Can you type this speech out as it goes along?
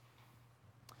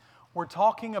We're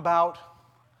talking about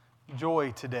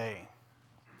joy today.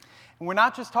 And we're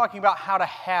not just talking about how to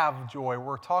have joy,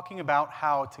 we're talking about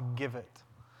how to give it.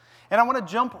 And I want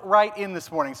to jump right in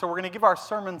this morning. So we're going to give our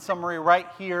sermon summary right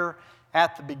here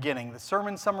at the beginning. The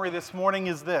sermon summary this morning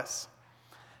is this: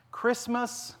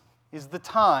 Christmas is the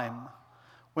time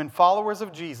when followers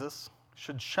of Jesus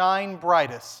should shine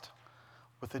brightest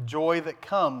with the joy that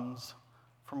comes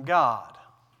from God.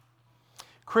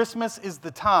 Christmas is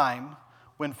the time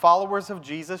when followers of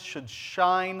Jesus should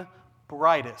shine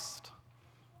brightest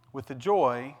with the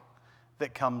joy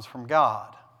that comes from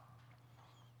God.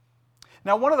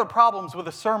 Now, one of the problems with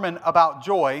a sermon about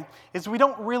joy is we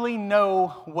don't really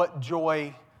know what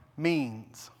joy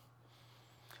means.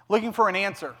 Looking for an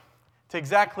answer to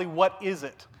exactly what is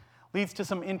it leads to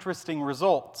some interesting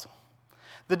results.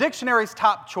 The dictionary's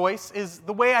top choice is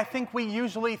the way I think we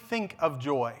usually think of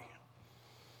joy.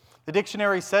 The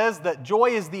dictionary says that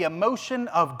joy is the emotion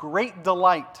of great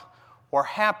delight or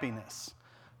happiness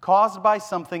caused by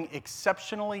something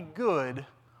exceptionally good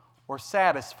or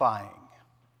satisfying.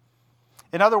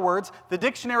 In other words, the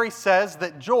dictionary says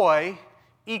that joy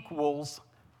equals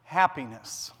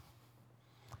happiness.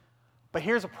 But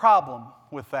here's a problem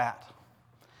with that.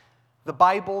 The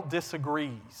Bible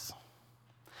disagrees.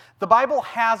 The Bible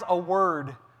has a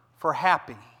word for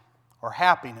happy or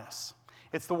happiness.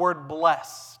 It's the word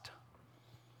blessed.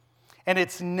 And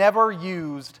it's never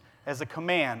used as a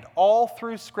command. All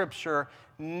through Scripture,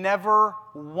 never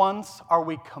once are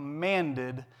we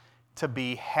commanded to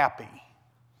be happy.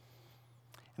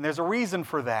 And there's a reason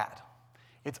for that.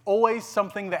 It's always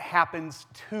something that happens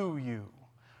to you,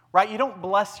 right? You don't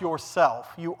bless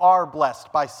yourself. You are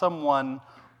blessed by someone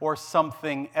or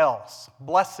something else.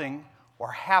 Blessing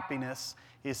or happiness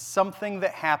is something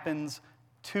that happens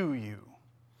to you.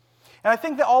 And I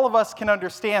think that all of us can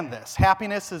understand this.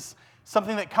 Happiness is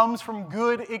something that comes from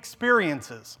good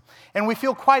experiences. And we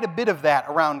feel quite a bit of that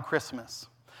around Christmas.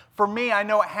 For me, I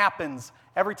know it happens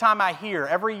every time I hear,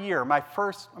 every year, my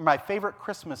favorite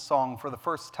Christmas song for the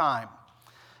first time.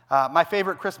 My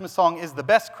favorite Christmas song is the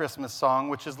best Christmas song,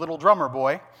 which is Little Drummer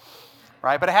Boy,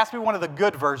 right? But it has to be one of the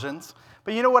good versions.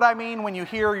 But you know what I mean when you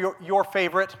hear your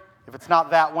favorite? If it's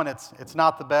not that one, it's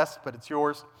not the best, but it's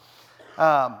yours.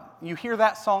 You hear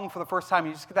that song for the first time,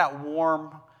 you just get that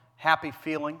warm, happy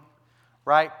feeling,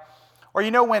 right? Or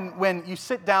you know when you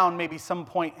sit down maybe some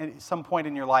point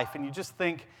in your life and you just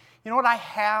think, you know what, I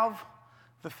have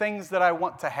the things that I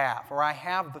want to have, or I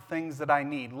have the things that I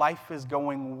need. Life is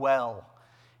going well,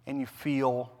 and you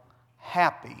feel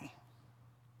happy.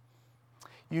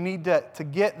 You need to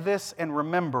get this and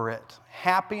remember it.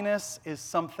 Happiness is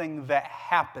something that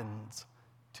happens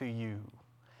to you.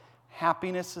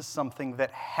 Happiness is something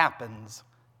that happens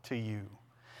to you.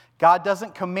 God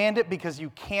doesn't command it because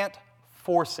you can't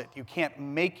force it. You can't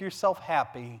make yourself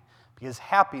happy because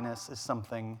happiness is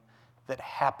something that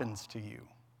happens to you.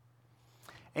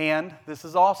 And this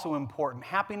is also important.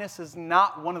 Happiness is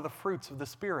not one of the fruits of the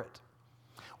Spirit.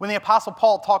 When the Apostle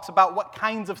Paul talks about what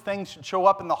kinds of things should show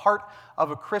up in the heart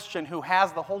of a Christian who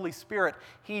has the Holy Spirit,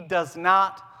 he does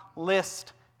not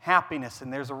list happiness,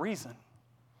 and there's a reason.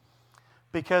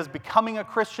 Because becoming a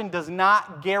Christian does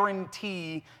not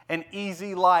guarantee an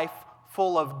easy life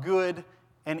full of good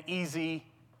and easy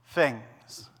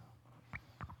things.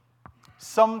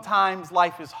 Sometimes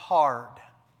life is hard,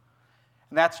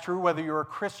 and that's true whether you're a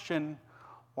Christian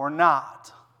or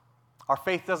not. Our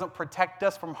faith doesn't protect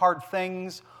us from hard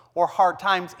things or hard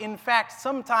times. In fact,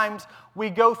 sometimes we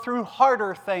go through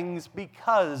harder things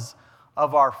because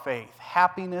of our faith.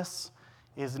 Happiness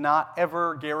is not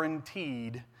ever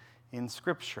guaranteed in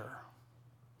Scripture,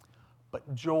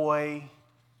 but joy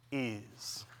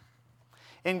is.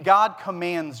 And God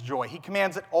commands joy. He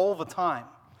commands it all the time.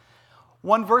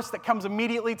 One verse that comes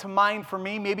immediately to mind for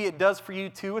me, maybe it does for you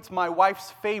too, it's my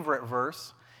wife's favorite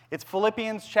verse. It's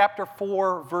Philippians chapter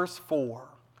 4, verse 4.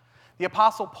 The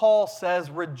Apostle Paul says,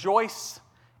 "Rejoice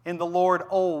in the Lord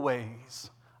always.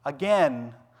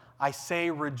 Again, I say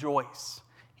rejoice."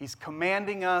 He's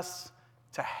commanding us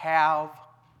to have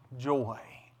joy.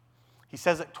 He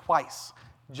says it twice,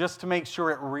 just to make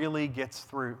sure it really gets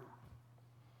through.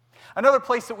 Another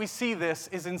place that we see this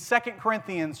is in 2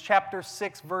 Corinthians chapter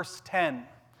 6, verse 10.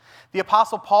 The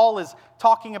Apostle Paul is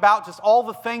talking about just all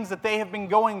the things that they have been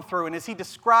going through, and as he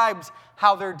describes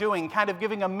how they're doing, kind of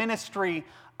giving a ministry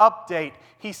update,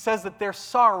 he says that they're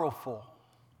sorrowful.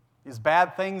 These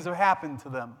bad things have happened to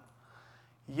them,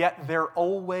 yet they're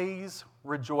always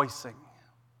rejoicing.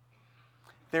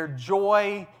 Their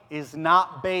joy is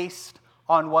not based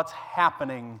on what's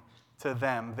happening to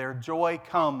them. Their joy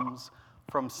comes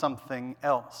from something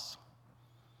else.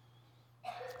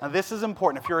 Now, this is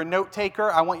important. If you're a note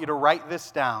taker, I want you to write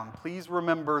this down. Please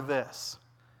remember this.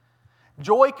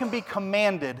 Joy can be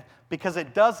commanded because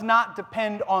it does not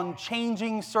depend on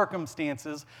changing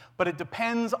circumstances, but it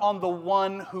depends on the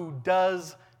one who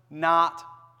does not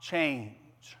change.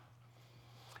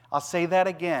 I'll say that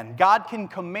again. God can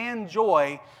command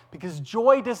joy because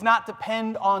joy does not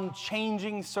depend on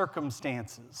changing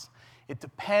circumstances. It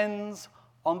depends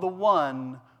on the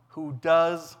one who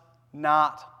does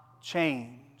not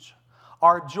change.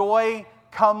 Our joy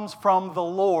comes from the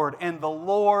Lord, and the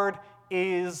Lord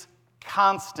is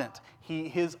constant. He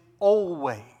is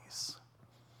always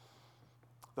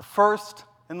the first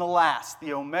and the last,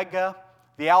 the Omega,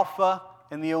 the Alpha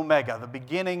and the Omega, the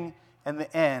beginning and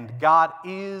the end. God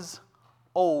is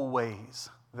always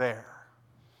there,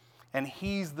 and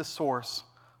He's the source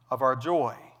of our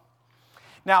joy.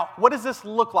 Now, what does this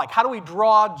look like? How do we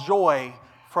draw joy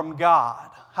from God?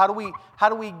 How do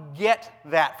we get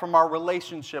that from our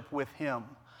relationship with Him?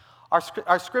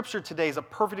 Our scripture today is a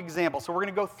perfect example, so we're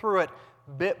going to go through it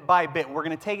bit by bit. We're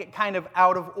going to take it kind of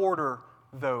out of order,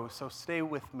 though, so stay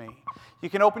with me. You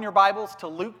can open your Bibles to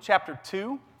Luke chapter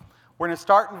 2. We're going to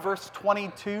start in verse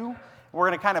 22. We're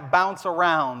going to kind of bounce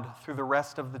around through the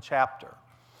rest of the chapter.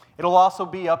 It'll also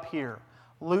be up here.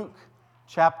 Luke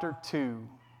chapter 2.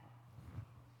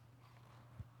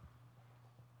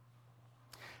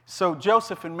 So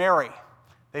Joseph and Mary,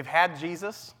 they've had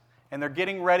Jesus, and they're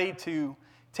getting ready to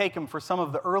take him for some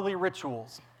of the early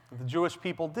rituals that the Jewish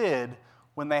people did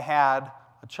when they had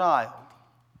a child.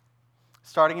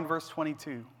 Starting in verse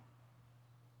 22.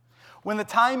 When the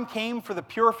time came for the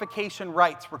purification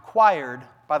rites required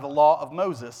by the law of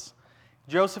Moses,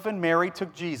 Joseph and Mary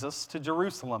took Jesus to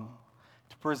Jerusalem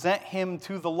to present him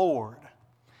to the Lord.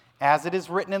 As it is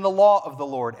written in the law of the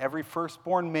Lord, every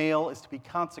firstborn male is to be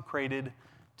consecrated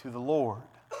to the Lord,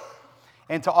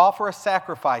 and to offer a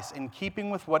sacrifice in keeping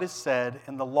with what is said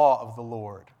in the law of the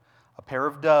Lord, a pair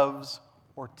of doves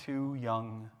or 2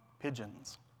 young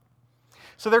pigeons.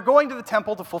 So they're going to the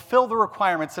temple to fulfill the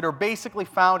requirements that are basically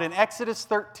found in Exodus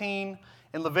 13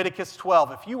 and Leviticus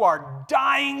 12. If you are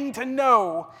dying to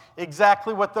know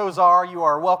exactly what those are, you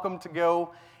are welcome to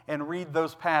go and read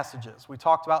those passages. We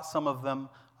talked about some of them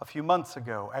a few months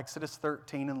ago, Exodus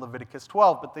 13 and Leviticus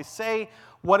 12. But they say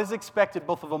what is expected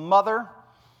both of a mother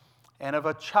and of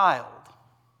a child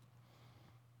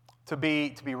to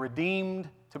be redeemed,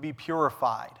 to be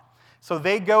purified. So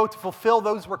they go to fulfill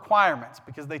those requirements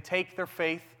because they take their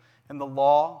faith in the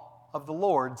law of the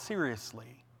Lord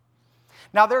seriously.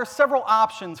 Now, there are several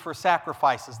options for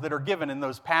sacrifices that are given in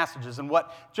those passages, and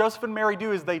what Joseph and Mary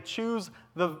do is they choose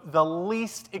the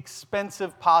least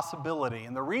expensive possibility.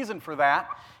 And the reason for that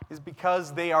is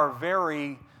because they are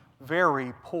very,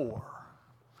 very poor.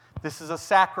 This is a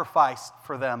sacrifice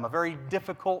for them, a very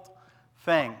difficult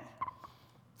thing,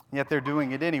 yet they're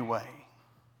doing it anyway.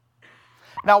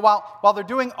 Now, while they're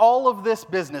doing all of this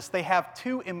business, they have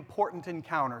 2 important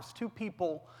encounters. 2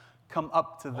 people come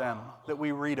up to them that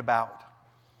we read about.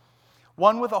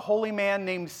 One with a holy man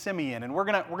named Simeon, and we're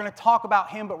gonna talk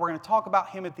about him, but we're going to talk about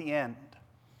him at the end.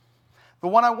 The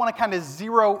one I want to kind of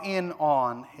zero in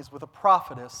on is with a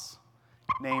prophetess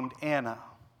named Anna.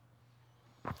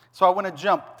 So I want to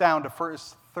jump down to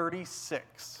verse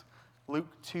 36, Luke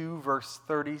 2, verse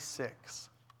 36.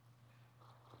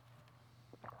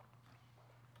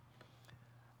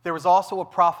 There was also a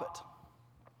prophet,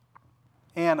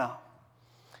 Anna,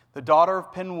 the daughter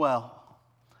of Penuel,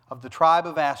 of the tribe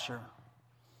of Asher.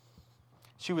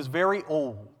 She was very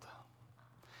old.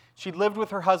 She lived with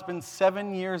her husband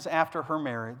 7 years after her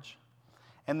marriage,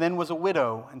 and then was a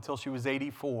widow until she was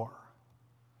 84.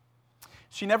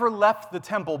 She never left the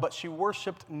temple, but she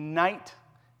worshiped night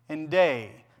and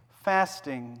day,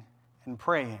 fasting and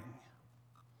praying.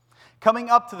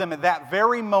 Coming up to them at that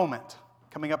very moment,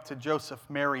 coming up to Joseph,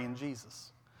 Mary, and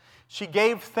Jesus, she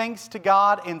gave thanks to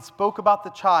God and spoke about the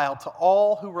child to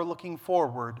all who were looking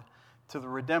forward to the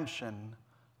redemption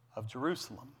of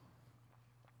Jerusalem.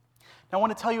 Now, I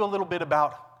want to tell you a little bit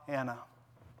about Anna.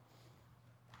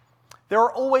 There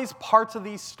are always parts of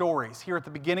these stories here at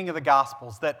the beginning of the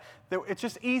Gospels that it's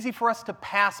just easy for us to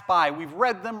pass by. We've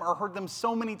read them or heard them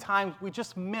so many times, we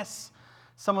just miss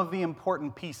some of the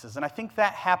important pieces. And I think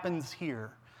that happens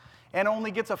here. Anna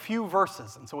only gets a few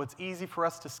verses, and so it's easy for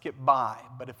us to skip by.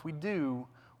 But if we do,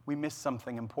 we miss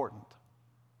something important.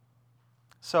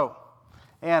 So,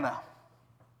 Anna.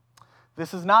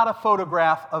 This is not a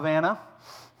photograph of Anna,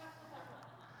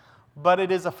 but it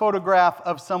is a photograph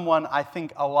of someone I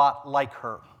think a lot like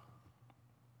her.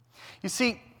 You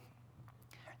see,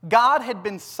 God had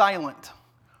been silent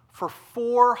for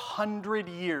 400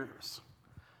 years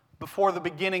before the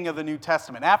beginning of the New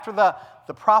Testament. After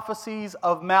the prophecies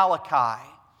of Malachi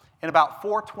in about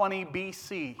 420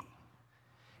 BC,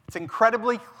 it's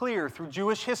incredibly clear through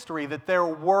Jewish history that there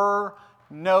were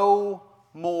no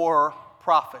more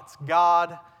prophets.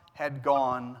 God had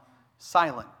gone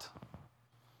silent.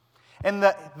 And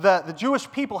the Jewish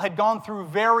people had gone through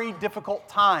very difficult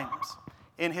times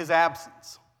in his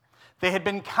absence. They had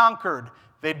been conquered,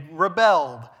 they'd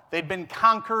rebelled, they'd been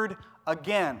conquered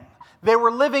again. They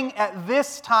were living at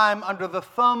this time under the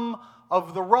thumb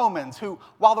of the Romans, who,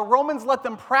 while the Romans let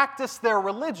them practice their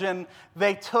religion,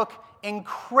 they took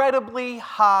incredibly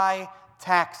high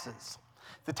taxes.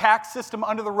 The tax system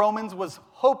under the Romans was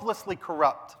hopelessly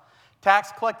corrupt.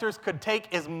 Tax collectors could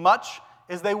take as much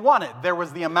as they wanted. There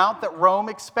was the amount that Rome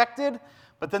expected,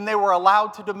 but then they were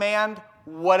allowed to demand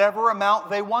whatever amount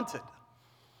they wanted.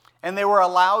 And they were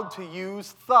allowed to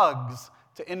use thugs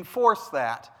to enforce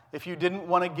that if you didn't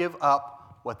want to give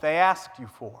up what they asked you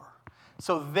for.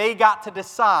 So they got to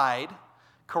decide,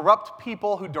 corrupt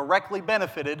people who directly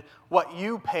benefited, what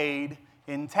you paid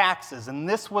in taxes. And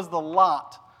this was the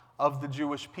lot of the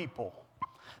Jewish people.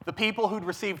 The people who'd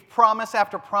received promise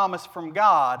after promise from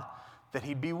God that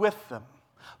he'd be with them.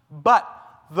 But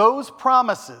those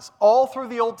promises, all through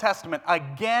the Old Testament,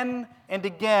 again and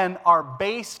again, are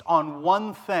based on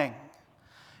one thing.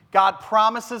 God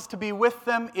promises to be with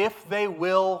them if they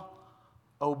will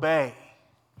obey.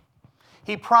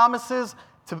 He promises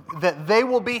that they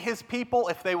will be his people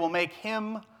if they will make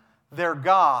him their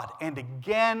God. And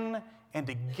again and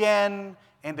again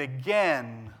and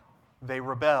again, they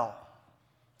rebel.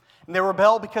 And they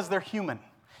rebel because they're human.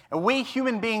 And we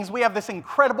human beings, we have this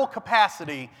incredible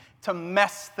capacity to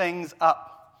mess things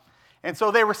up. And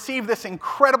so they receive this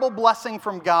incredible blessing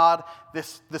from God,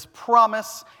 this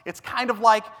promise. It's kind of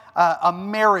like a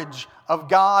marriage of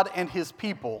God and his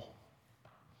people.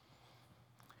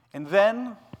 And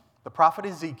then the prophet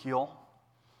Ezekiel,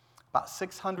 about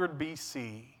 600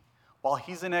 BC, while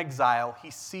he's in exile, he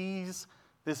sees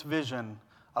this vision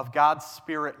of God's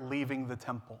Spirit leaving the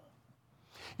temple.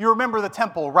 You remember the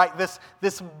temple, right?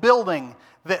 This building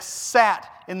that sat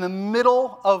in the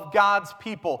middle of God's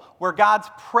people, where God's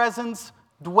presence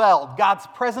dwelled. God's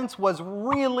presence was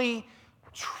really,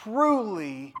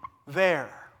 truly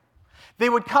there. They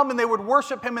would come and they would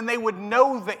worship him and they would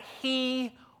know that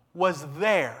he was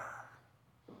there.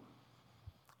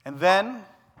 And then,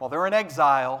 while they're in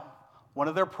exile, one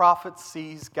of their prophets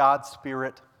sees God's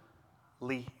Spirit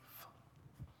leave.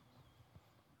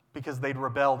 Because they'd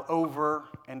rebelled over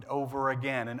and over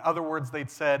again. In other words, they'd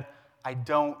said, I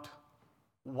don't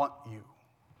want you.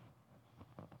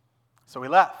 So he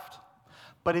left.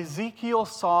 But Ezekiel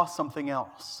saw something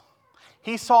else.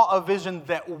 He saw a vision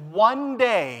that one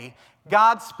day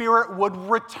God's Spirit would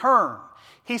return.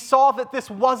 He saw that this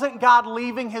wasn't God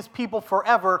leaving his people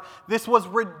forever. This was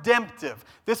redemptive.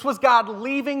 This was God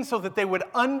leaving so that they would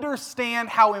understand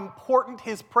how important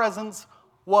his presence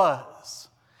was.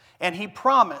 And he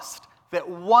promised that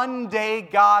one day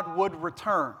God would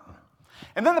return.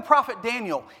 And then the prophet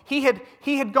Daniel, he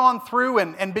had gone through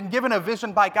and been given a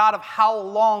vision by God of how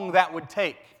long that would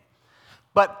take.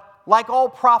 But like all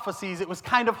prophecies, it was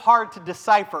kind of hard to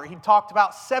decipher. He talked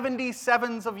about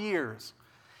 77s of years.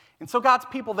 And so God's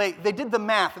people, they did the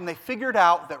math and they figured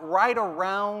out that right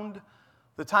around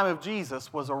the time of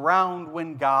Jesus was around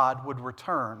when God would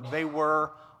return. They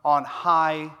were on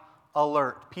high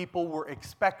alert. People were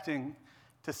expecting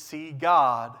to see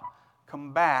God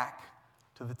come back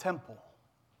to the temple.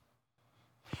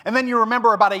 And then you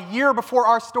remember about a year before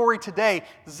our story today,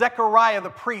 Zechariah the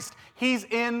priest, he's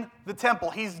in the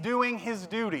temple. He's doing his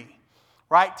duty,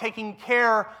 right? Taking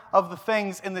care of the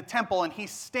things in the temple. And he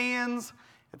stands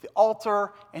at the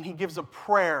altar and he gives a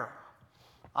prayer.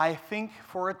 I think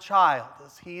for a child,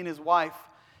 as he and his wife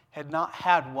had not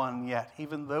had one yet,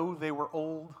 even though they were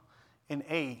old in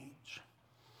age.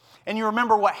 And you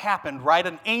remember what happened, right?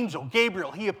 An angel,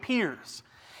 Gabriel, he appears.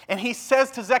 And he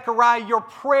says to Zechariah, your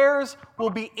prayers will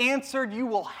be answered. You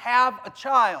will have a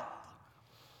child.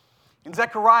 And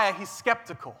Zechariah, he's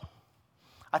skeptical.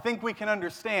 I think we can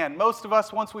understand. Most of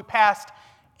us, once we passed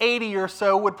 80 or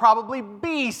so, would probably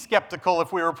be skeptical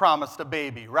if we were promised a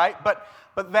baby, right? But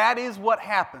that is what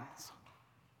happens.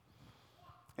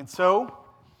 And so,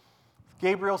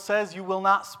 Gabriel says, you will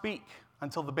not speak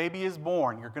until the baby is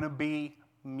born. You're going to be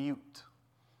mute.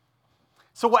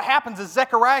 So what happens is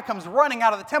Zechariah comes running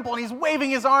out of the temple and he's waving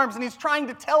his arms and he's trying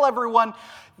to tell everyone,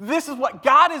 this is what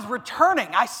God is returning.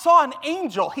 I saw an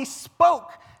angel. He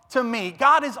spoke to me.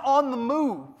 God is on the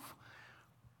move.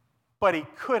 But he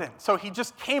couldn't. So he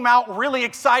just came out really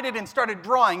excited and started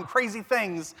drawing crazy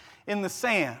things in the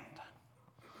sand.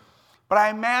 But I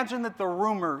imagine that the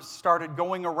rumors started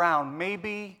going around.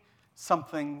 Maybe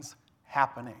something's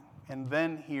happening. And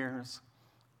then here's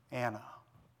Anna.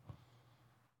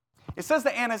 It says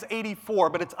that Anna's 84,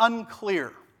 but it's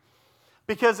unclear.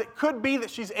 Because it could be that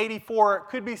she's 84. It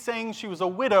could be saying she was a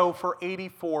widow for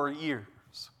 84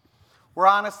 years. We're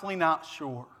honestly not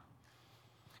sure.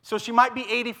 So she might be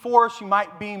 84. She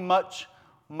might be much,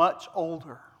 much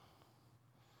older.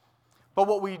 But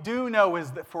what we do know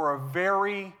is that for a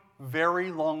very, very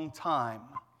long time,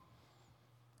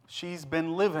 she's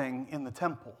been living in the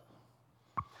temple.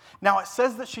 Now, it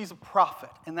says that she's a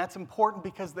prophet, and that's important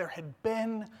because there had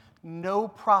been no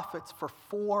prophets for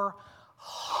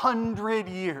 400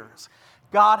 years.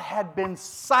 God had been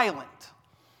silent,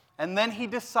 and then he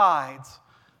decides,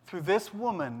 through this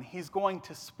woman, he's going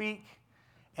to speak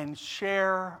and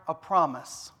share a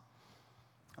promise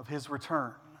of his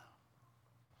return.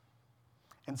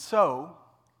 And so,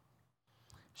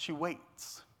 she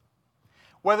waits.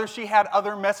 Whether she had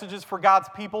other messages for God's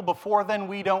people before then,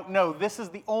 we don't know. This is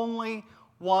the only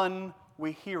one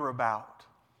we hear about.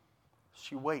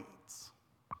 She waits.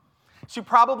 She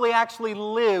probably actually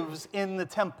lives in the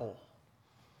temple.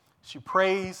 She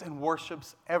prays and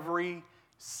worships every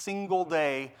single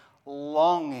day,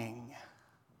 longing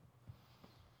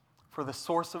for the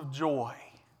source of joy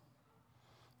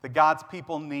that God's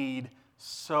people need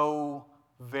so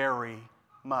very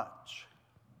much.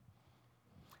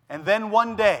 And then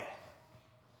one day,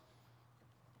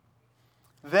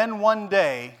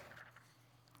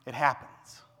 it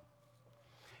happens.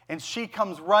 And she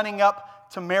comes running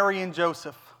up to Mary and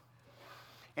Joseph.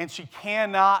 And she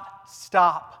cannot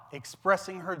stop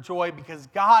expressing her joy because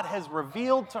God has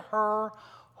revealed to her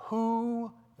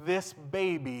who this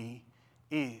baby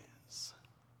is.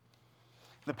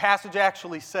 The passage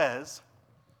actually says,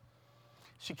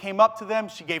 she came up to them,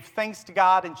 she gave thanks to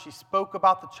God, and she spoke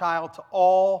about the child to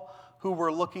all who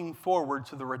were looking forward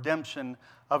to the redemption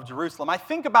of Jerusalem. I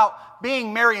think about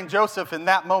being Mary and Joseph in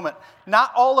that moment.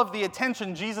 Not all of the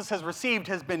attention Jesus has received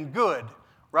has been good,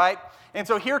 right? And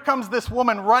so here comes this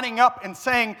woman running up and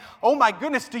saying, "Oh my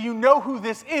goodness, do you know who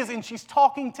this is?" And she's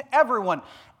talking to everyone.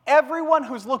 Everyone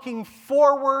who's looking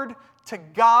forward to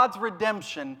God's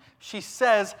redemption, she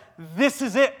says, "This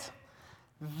is it.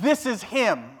 This is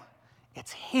him.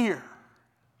 It's here."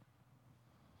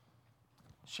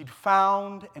 She'd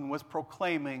found and was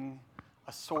proclaiming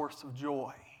a source of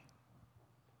joy.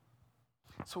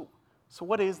 So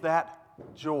what is that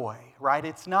joy, right?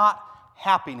 It's not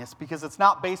happiness because it's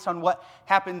not based on what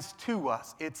happens to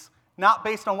us. It's not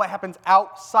based on what happens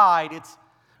outside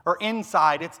or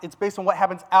inside. It's based on what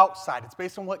happens outside. It's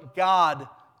based on what God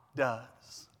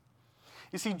does.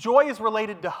 You see, joy is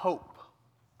related to hope.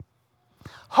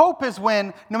 Hope is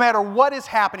when, no matter what is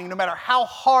happening, no matter how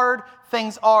hard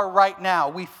things are right now,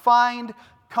 we find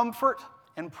comfort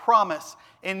and promise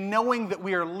in knowing that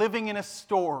we are living in a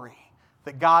story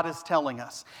that God is telling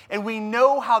us. And we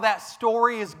know how that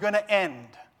story is going to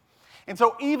end. And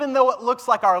so even though it looks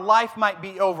like our life might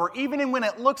be over, even when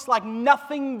it looks like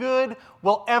nothing good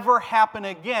will ever happen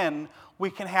again,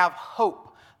 we can have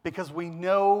hope because we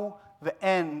know the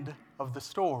end of the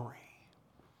story.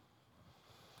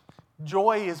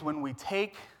 Joy is when we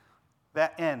take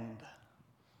that end,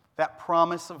 that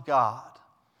promise of God,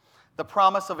 the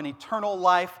promise of an eternal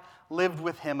life lived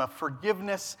with him, of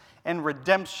forgiveness and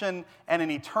redemption and an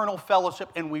eternal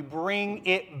fellowship, and we bring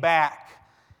it back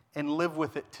and live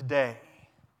with it today.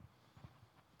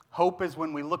 Hope is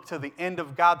when we look to the end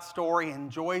of God's story,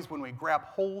 and joy is when we grab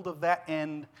hold of that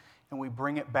end and we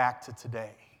bring it back to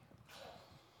today.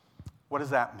 What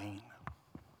does that mean?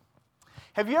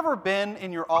 Have you ever been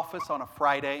in your office on a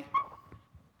Friday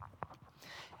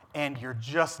and you're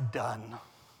just done?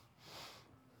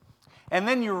 And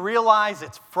then you realize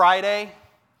it's Friday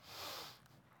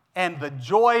and the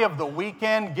joy of the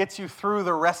weekend gets you through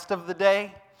the rest of the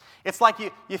day? It's like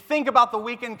you think about the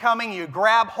weekend coming, you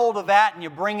grab hold of that and you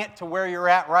bring it to where you're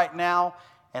at right now,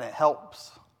 and it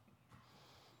helps.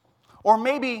 Or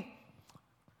maybe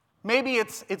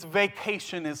it's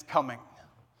vacation is coming.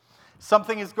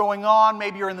 Something is going on,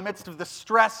 maybe you're in the midst of the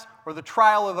stress or the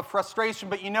trial or the frustration,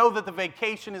 but you know that the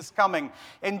vacation is coming.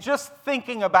 And just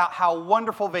thinking about how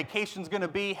wonderful vacation's going to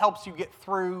be helps you get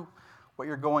through what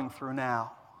you're going through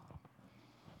now.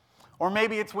 Or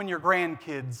maybe it's when your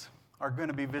grandkids are going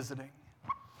to be visiting.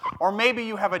 Or maybe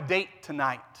you have a date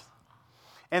tonight,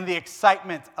 and the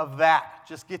excitement of that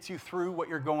just gets you through what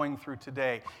you're going through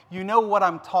today. You know what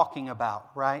I'm talking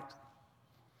about, right?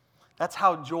 That's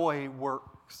how joy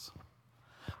works.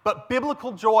 But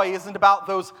biblical joy isn't about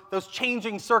those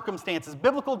changing circumstances.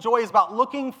 Biblical joy is about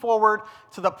looking forward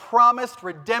to the promised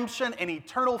redemption and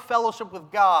eternal fellowship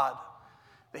with God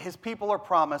that His people are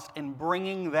promised, and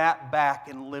bringing that back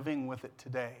and living with it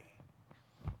today.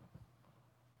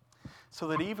 So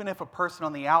that even if a person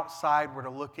on the outside were to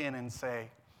look in and say,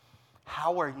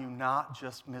 how are you not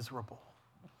just miserable?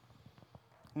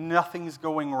 Nothing's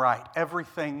going right.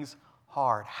 Everything's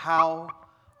hard. How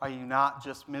are you not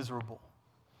just miserable?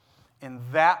 In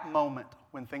that moment,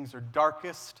 when things are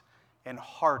darkest and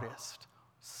hardest,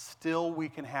 still we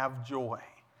can have joy.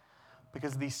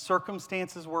 Because these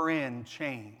circumstances we're in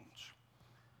change.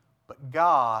 But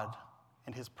God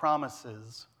and His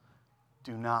promises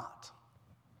do not.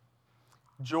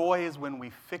 Joy is when we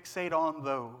fixate on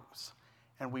those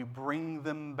and we bring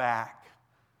them back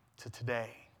to today.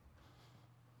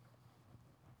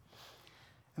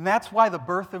 And that's why the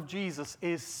birth of Jesus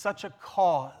is such a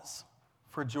cause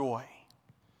for joy.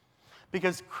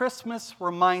 Because Christmas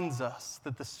reminds us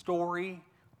that the story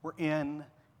we're in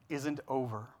isn't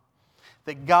over.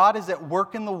 That God is at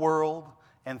work in the world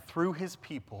and through His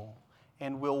people,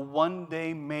 and will one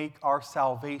day make our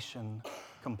salvation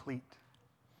complete.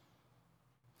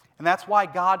 And that's why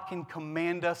God can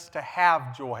command us to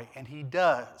have joy, and He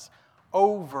does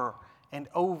over and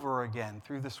over again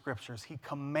through the Scriptures. He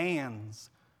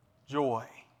commands joy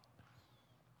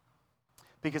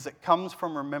because it comes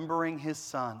from remembering His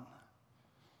Son.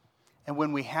 And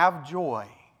when we have joy,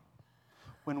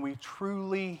 when we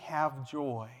truly have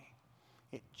joy,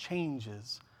 it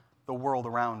changes the world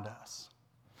around us.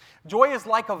 Joy is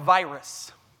like a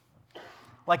virus,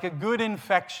 like a good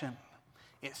infection.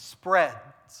 It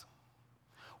spreads.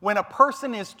 When a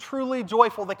person is truly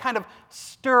joyful, they kind of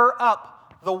stir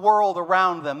up the world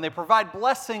around them. They provide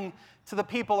blessing to the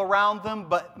people around them,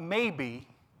 but maybe,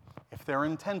 if they're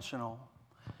intentional,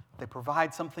 they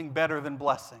provide something better than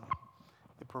blessing.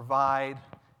 They provide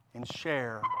and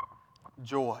share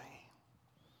joy.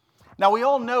 Now, we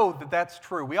all know that that's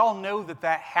true. We all know that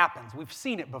that happens. We've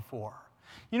seen it before.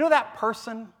 You know that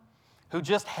person who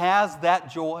just has that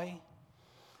joy?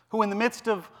 Who in the midst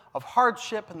of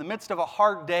hardship, in the midst of a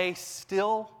hard day,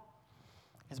 still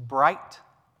is bright,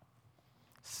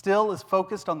 still is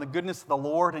focused on the goodness of the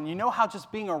Lord, and you know how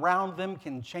just being around them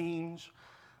can change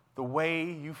the way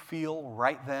you feel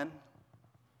right then?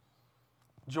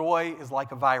 Joy is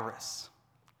like a virus.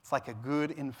 It's like a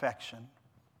good infection.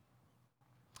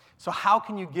 So how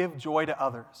can you give joy to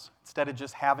others instead of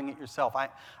just having it yourself?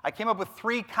 I came up with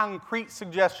 3 concrete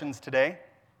suggestions today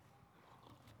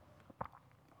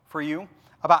for you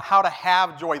about how to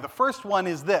have joy. The first one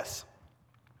is this: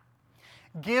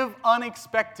 give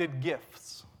unexpected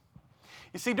gifts.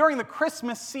 You see, during the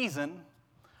Christmas season,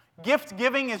 gift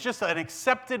giving is just an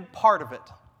accepted part of it.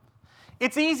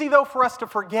 It's easy, though, for us to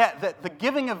forget that the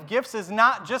giving of gifts is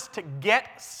not just to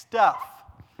get stuff.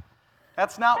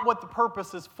 That's not what the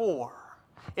purpose is for.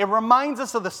 It reminds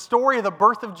us of the story of the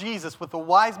birth of Jesus with the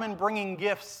wise men bringing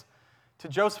gifts to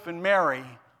Joseph and Mary,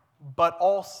 but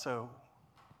also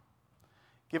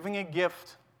giving a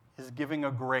gift is giving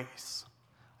a grace.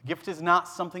 A gift is not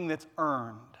something that's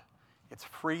earned. It's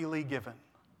freely given.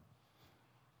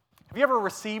 Have you ever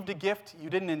received a gift you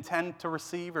didn't intend to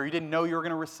receive or you didn't know you were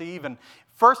going to receive? And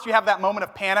first you have that moment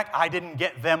of panic. I didn't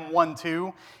get them one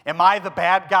too. Am I the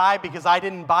bad guy because I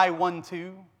didn't buy one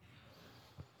too?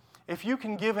 If you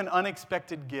can give an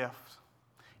unexpected gift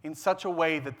in such a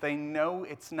way that they know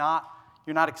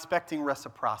you're not expecting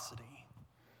reciprocity,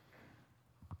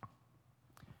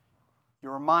 you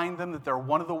remind them that they're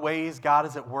one of the ways God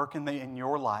is at work in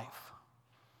your life,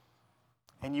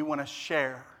 and you want to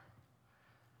share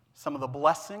some of the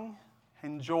blessing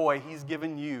and joy He's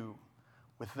given you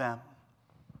with them.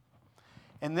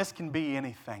 And this can be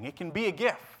anything. It can be a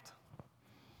gift.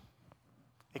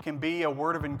 It can be a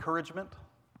word of encouragement.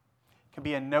 It can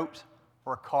be a note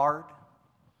or a card.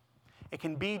 It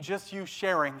can be just you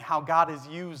sharing how God has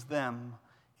used them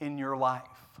in your life.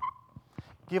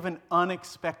 Give an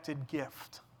unexpected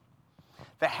gift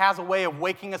that has a way of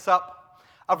waking us up,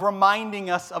 of reminding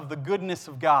us of the goodness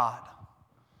of God,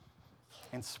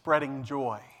 and spreading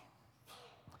joy.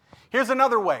 Here's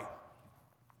another way.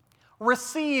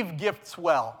 Receive gifts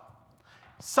well.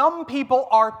 Some people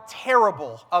are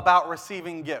terrible about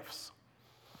receiving gifts.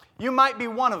 You might be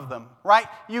one of them, right?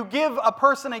 You give a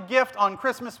person a gift on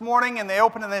Christmas morning and they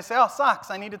open it and they say, "Oh, socks,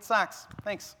 I needed socks.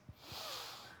 Thanks."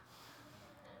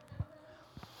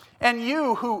 And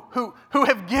you who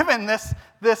have given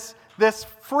this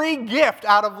free gift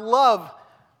out of love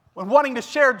and wanting to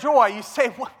share joy, you say,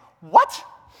 "What?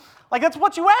 Like, that's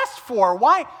what you asked for.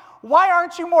 Why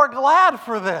aren't you more glad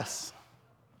for this?"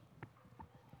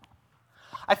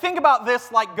 I think about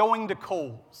this like going to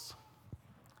Kohl's.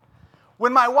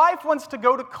 When my wife wants to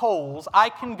go to Kohl's, I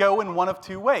can go in one of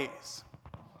two ways.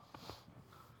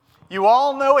 You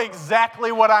all know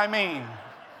exactly what I mean.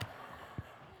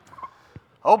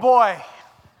 Oh boy,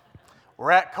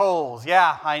 we're at Kohl's.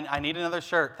 Yeah, I need another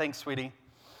shirt. Thanks, sweetie.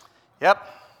 Yep,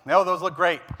 no, those look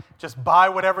great. Just buy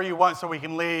whatever you want so we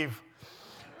can leave.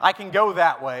 I can go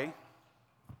that way.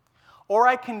 Or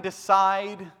I can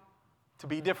decide to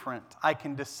be different. I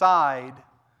can decide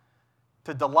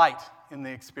to delight in the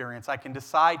experience. I can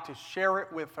decide to share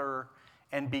it with her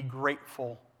and be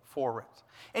grateful for it.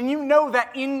 And you know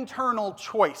that internal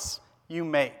choice you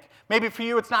make. Maybe for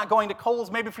you it's not going to Kohl's,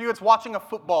 maybe for you it's watching a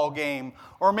football game,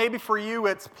 or maybe for you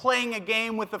it's playing a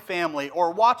game with the family,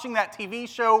 or watching that TV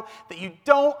show that you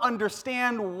don't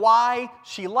understand why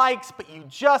she likes, but you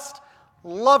just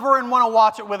love her and want to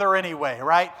watch it with her anyway,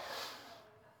 right?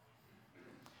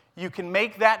 You can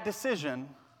make that decision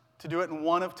to do it in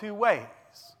one of two ways.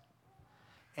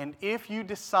 And if you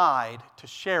decide to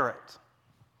share it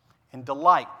and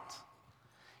delight,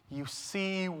 you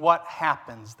see what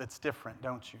happens that's different,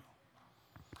 don't you?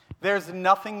 There's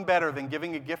nothing better than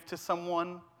giving a gift to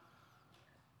someone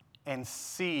and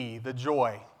see the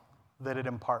joy that it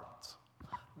imparts.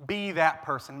 Be that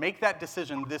person. Make that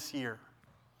decision this year.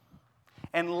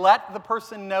 And let the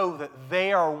person know that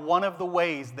they are one of the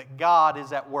ways that God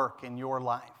is at work in your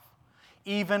life,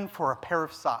 even for a pair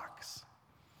of socks.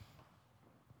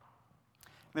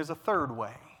 There's a third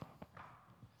way.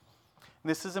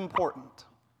 This is important.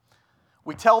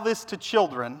 We tell this to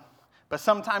children, but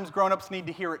sometimes grown-ups need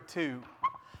to hear it too.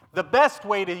 The best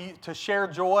way to share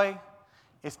joy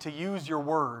is to use your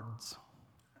words.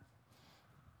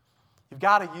 You've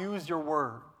got to use your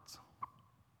words.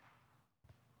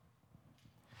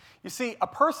 You see, a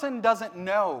person doesn't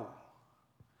know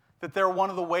that they're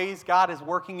one of the ways God is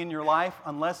working in your life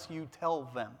unless you tell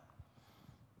them.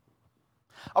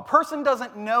 A person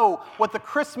doesn't know what the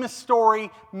Christmas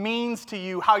story means to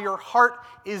you, how your heart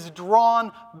is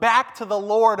drawn back to the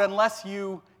Lord unless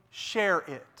you share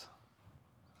it.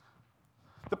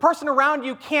 The person around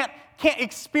you can't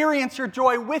experience your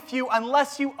joy with you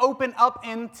unless you open up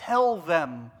and tell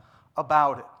them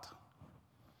about it.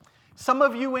 Some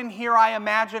of you in here, I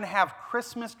imagine, have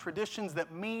Christmas traditions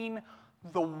that mean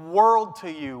the world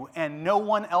to you and no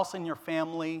one else in your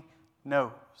family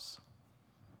knows.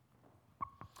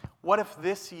 What if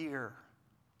this year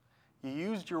you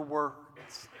used your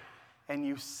words and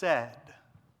you said,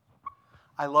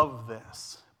 I love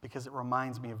this because it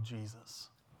reminds me of Jesus.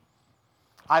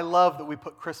 I love that we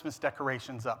put Christmas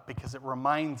decorations up because it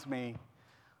reminds me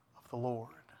of the Lord.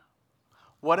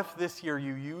 What if this year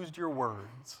you used your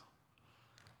words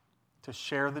to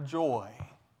share the joy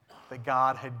that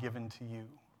God had given to you?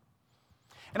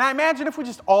 And I imagine if we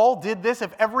just all did this,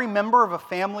 if every member of a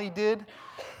family did,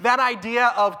 that idea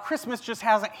of Christmas just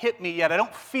hasn't hit me yet. I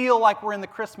don't feel like we're in the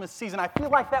Christmas season. I feel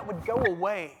like that would go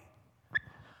away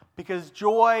because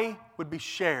joy would be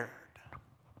shared.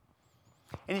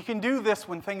 And you can do this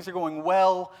when things are going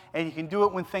well, and you can do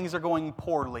it when things are going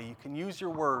poorly. You can use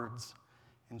your words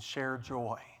and share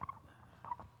joy.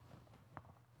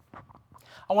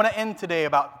 I want to end today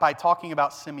by talking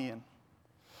about Simeon.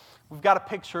 We've got a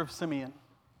picture of Simeon.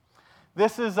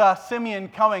 This is Simeon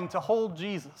coming to hold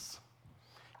Jesus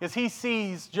as he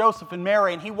sees Joseph and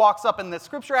Mary, and he walks up, and the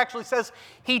scripture actually says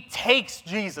he takes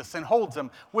Jesus and holds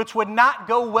him, which would not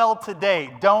go well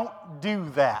today. Don't do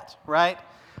that, right?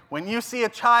 When you see a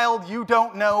child you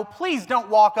don't know, please don't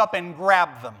walk up and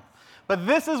grab them. But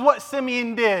this is what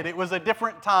Simeon did. It was a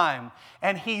different time,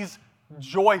 and he's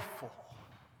joyful.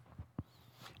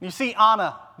 You see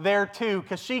Anna there too,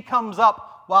 because she comes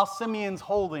up while Simeon's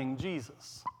holding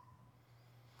Jesus.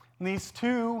 And these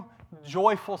two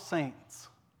joyful saints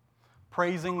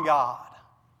praising God.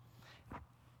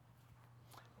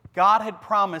 God had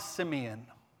promised Simeon,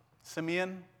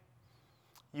 Simeon,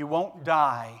 you won't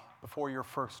die before your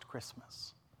first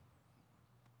Christmas.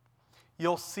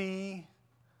 You'll see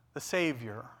the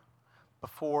Savior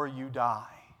before you die.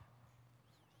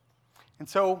 And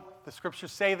so the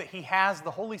scriptures say that he has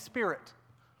the Holy Spirit,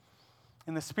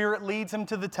 and the Spirit leads him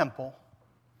to the temple.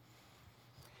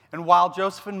 And while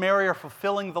Joseph and Mary are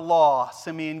fulfilling the law,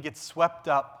 Simeon gets swept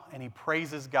up and he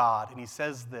praises God, and he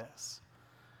says this,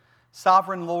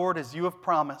 Sovereign Lord, as you have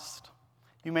promised,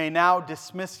 you may now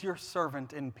dismiss your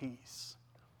servant in peace.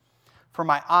 For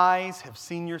my eyes have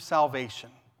seen your salvation,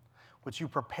 which you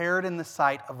prepared in the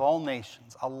sight of all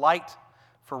nations, a light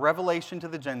for revelation to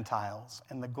the Gentiles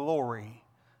and the glory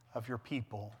of your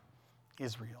people,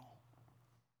 Israel.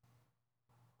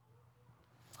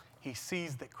 He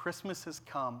sees that Christmas has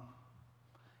come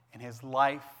and his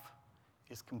life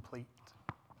is complete.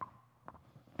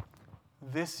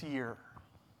 This year,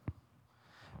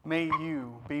 may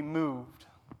you be moved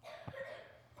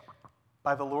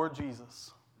by the Lord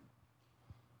Jesus.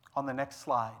 On the next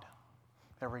slide,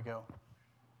 there we go.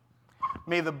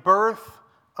 May the birth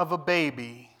of a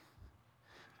baby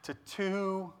to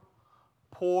two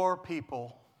poor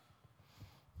people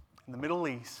in the Middle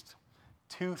East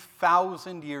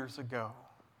 2,000 years ago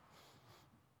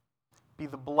be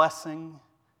the blessing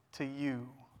to you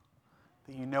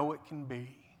that you know it can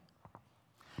be.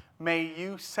 May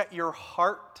you set your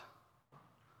heart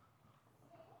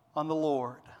on the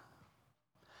Lord,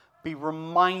 be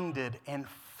reminded and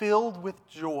filled with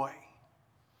joy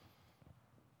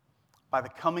by the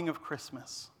coming of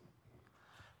Christmas.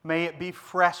 May it be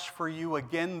fresh for you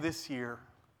again this year.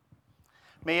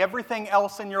 May everything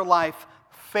else in your life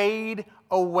fade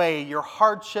away. Your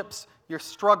hardships, your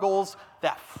struggles,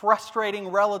 that frustrating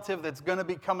relative that's going to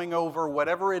be coming over,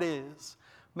 whatever it is,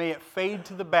 may it fade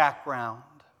to the background.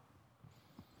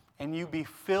 And you be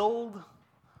filled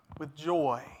with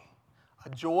joy, a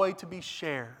joy to be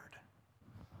shared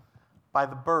by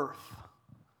the birth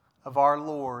of our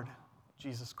Lord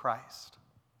Jesus Christ.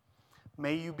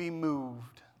 May you be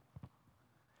moved,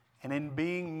 and in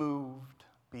being moved,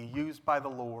 be used by the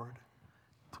Lord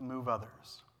to move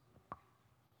others.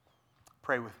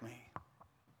 Pray with me.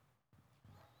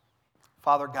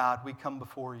 Father God, we come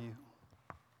before you.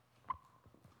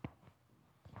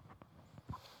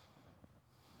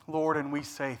 Lord, and we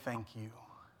say thank you.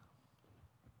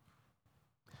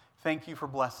 Thank you for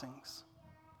blessings.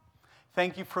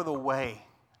 Thank you for the way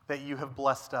that you have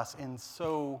blessed us in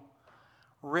so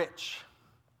rich,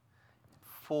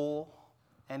 full,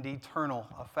 and eternal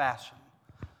a fashion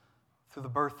through the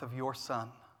birth of your Son.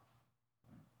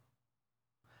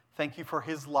 Thank you for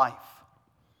his life,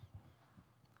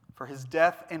 for his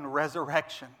death and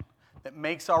resurrection that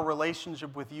makes our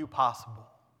relationship with you possible.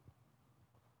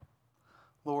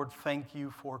 Lord, thank you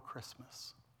for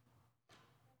Christmas.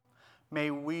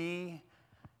 May we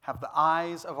have the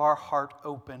eyes of our heart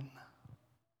open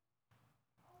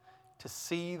to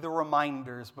see the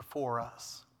reminders before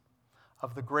us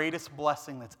of the greatest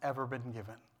blessing that's ever been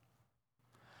given.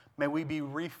 May we be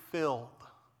refilled,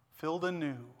 filled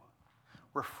anew,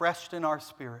 refreshed in our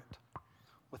spirit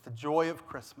with the joy of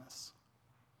Christmas,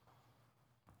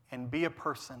 and be a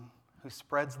person who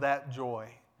spreads that joy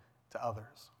to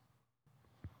others.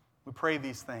 We pray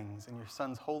these things in your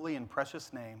Son's holy and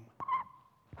precious name.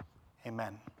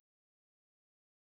 Amen.